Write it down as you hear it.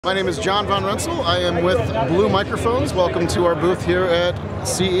My name is John Von Renssel. I am with Blue Microphones. Welcome to our booth here at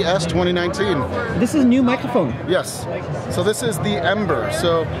CES 2019. This is a new microphone. Yes. So this is the Ember.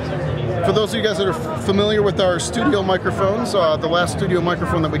 So for those of you guys that are familiar with our studio microphones, the last studio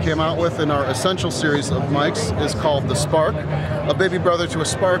microphone that we came out with in our Essential series of mics is called the Spark. A baby brother to a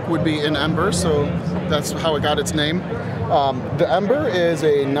Spark would be an Ember, so that's how it got its name. The Ember is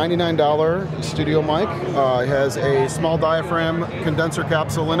a $99 studio mic. It has a small diaphragm condenser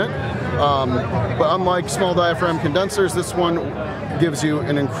capsule in it. But unlike small diaphragm condensers, this one gives you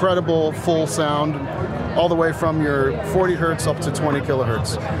an incredible full sound all the way from your 40 hertz up to 20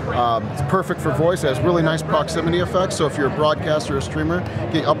 kilohertz. It's perfect for voice. It has really nice proximity effects. So if you're a broadcaster or a streamer,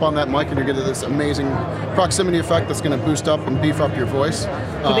 get up on that mic and you're getting this amazing proximity effect that's going to boost up and beef up your voice.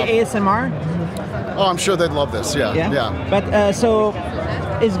 For the ASMR? Oh, I'm sure they'd love this, yeah. But so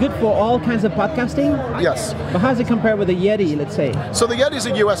it's good for all kinds of podcasting? Yes. But how does it compare with a Yeti, let's say? So the Yeti is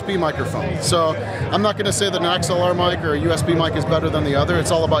a USB microphone. So I'm not going to say that an XLR mic or a USB mic is better than the other.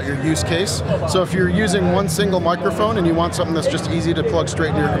 It's all about your use case. So if you're using one single microphone and you want something that's just easy to plug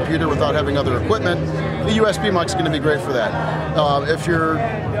straight into your computer without having other equipment, the USB mic is going to be great for that. If you're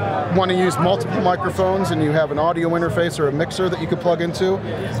want to use multiple microphones and you have an audio interface or a mixer that you could plug into,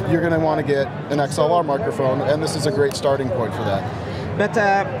 you're going to want to get an XLR microphone, and this is a great starting point for that. But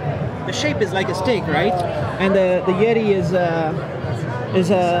the shape is like a stick, right? And the Yeti is That was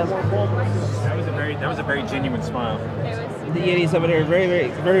a very genuine smile. The Yeti is over there,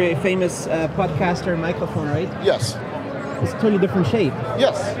 very famous podcaster microphone, right? Yes. It's a totally different shape.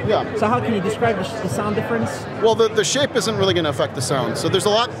 Yes, yeah. So how can you describe the sound difference? Well, the shape isn't really going to affect the sound. So there's a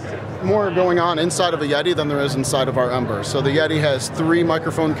lot more going on inside of a Yeti than there is inside of our Ember. So the Yeti has 3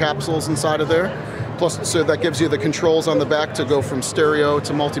 microphone capsules inside of there. Plus, so that gives you the controls on the back to go from stereo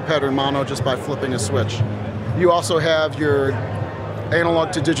to multi-pattern mono just by flipping a switch. You also have your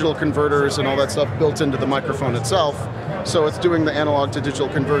analog to digital converters and all that stuff built into the microphone itself. So it's doing the analog to digital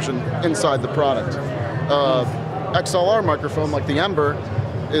conversion inside the product. XLR microphone like the Ember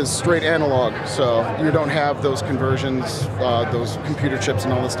is straight analog, so you don't have those conversions, those computer chips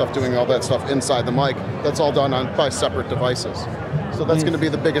and all that stuff doing all that stuff inside the mic. That's all done by separate devices. So that's going to be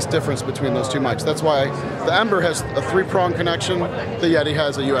the biggest difference between those two mics. That's why the Ember has a 3-prong connection, the Yeti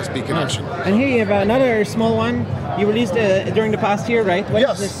has a USB connection. And here you have another small one you released during the past year, right? What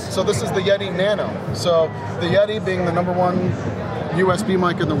is this? So this is the Yeti Nano. So the Yeti being the #1 USB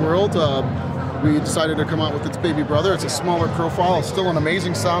mic in the world, we decided to come out with its baby brother. It's a smaller profile. It's still an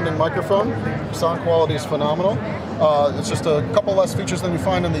amazing sounding microphone. Sound quality is phenomenal. It's just a couple less features than you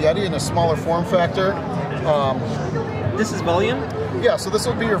find in the Yeti in a smaller form factor. This is volume? Yeah, so this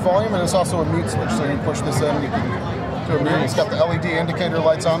will be your volume, and it's also a mute switch. So you push this in, you can do a mute. Nice. It's got the LED indicator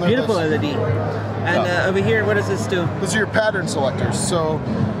lights on there. Beautiful LED. And over here, what does this do? These are your pattern selectors. So,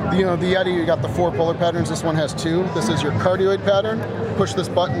 the Yeti, you got the 4 polar patterns. This one has 2. This is your cardioid pattern. Push this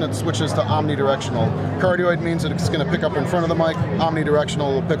button, it switches to omnidirectional. Cardioid means that it's going to pick up in front of the mic.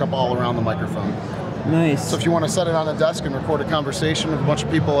 Omnidirectional will pick up all around the microphone. Nice. So if you want to set it on a desk and record a conversation with a bunch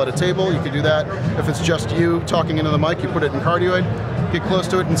of people at a table, you can do that. If it's just you talking into the mic, you put it in cardioid, get close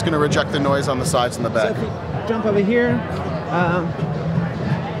to it, and it's going to reject the noise on the sides and the back. So if you jump over here,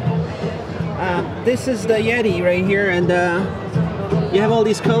 this is the Yeti right here, and you have all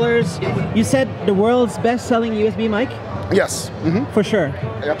these colors. You said the world's best-selling USB mic? Yes. Mm-hmm. For sure.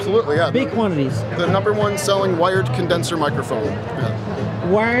 Absolutely, yeah. Big quantities. The #1 selling wired condenser microphone. Yeah.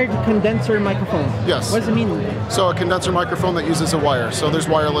 Wired condenser microphone. Yes. What does it mean? So a condenser microphone that uses a wire. So there's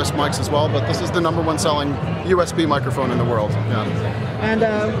wireless mics as well, but this is the #1 selling USB microphone in the world. Yeah. And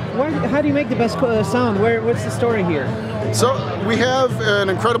how do you make the best sound? What's the story here? So we have an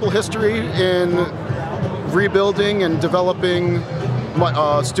incredible history in rebuilding and developing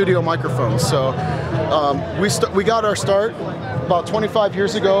studio microphones. So we got our start about 25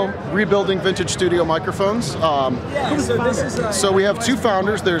 years ago rebuilding vintage studio microphones. So we have 2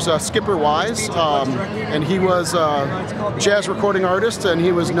 founders. There's Skipper Wise, and he was a jazz recording artist, and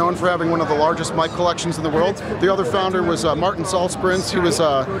he was known for having one of the largest mic collections in the world. The other founder was Martin Salsprins. He was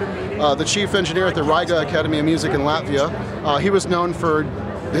the chief engineer at the Riga Academy of Music in Latvia. He was known for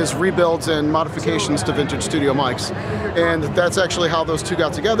his rebuilds and modifications to vintage studio mics. And that's actually how those 2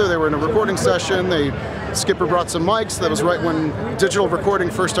 got together. They were in a recording session. Skipper brought some mics. That was right when digital recording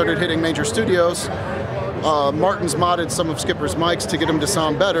first started hitting major studios. Martin's modded some of Skipper's mics to get him to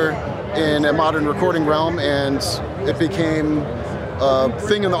sound better in a modern recording realm, and it became a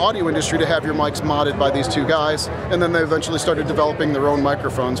thing in the audio industry to have your mics modded by these 2 guys. And then they eventually started developing their own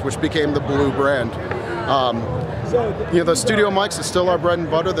microphones, which became the Blue brand. You know, the studio mics is still our bread and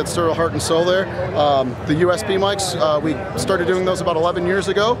butter. That's still our heart and soul there. The USB mics, we started doing those about 11 years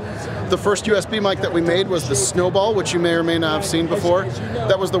ago. The first USB mic that we made was the Snowball, which you may or may not have seen before.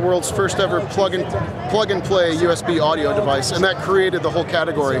 That was the world's first ever plug-and-play USB audio device, and that created the whole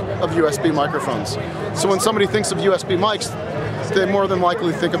category of USB microphones. So when somebody thinks of USB mics, they more than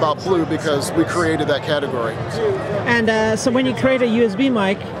likely think about Blue because we created that category. And so when you create a USB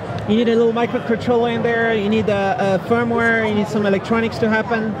mic, you need a little microcontroller in there, you need a firmware, you need some electronics to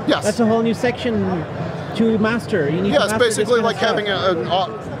happen. Yes. That's a whole new section to master. You need to it's master basically this like kind of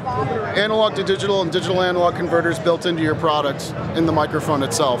having analog to digital and digital analog converters built into your product in the microphone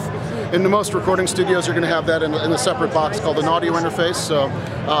itself. In the most recording studios, you're going to have that in a separate box called an audio interface. So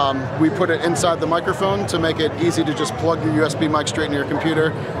we put it inside the microphone to make it easy to just plug your USB mic straight into your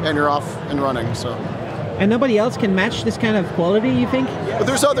computer, and you're off and running. So. And nobody else can match this kind of quality, you think? But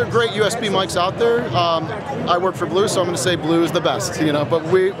there's other great USB mics out there. I work for Blue, so I'm going to say Blue is the best. You know, but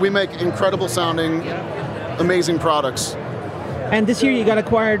we make incredible sounding, amazing products. And this year you got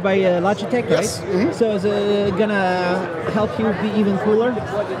acquired by Logitech, right? Yes. Mm-hmm. So is it gonna help you be even cooler?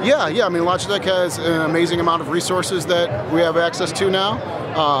 Yeah. I mean, Logitech has an amazing amount of resources that we have access to now.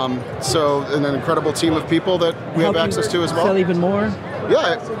 So an incredible team of people that we have access to as well. Sell even more?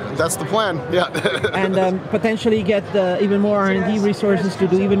 Yeah, that's the plan. Yeah. And potentially get even more R&D resources to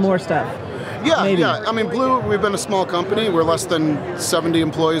do even more stuff. Yeah, Maybe. yeah. I mean, Blue, we've been a small company. We're less than 70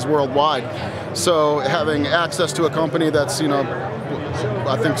 employees worldwide. So having access to a company that's, you know,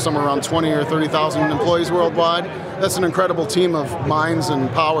 I think somewhere around 20 or 30,000 employees worldwide, that's an incredible team of minds and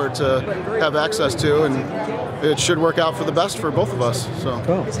power to have access to, and it should work out for the best for both of us. So,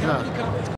 cool. Yeah.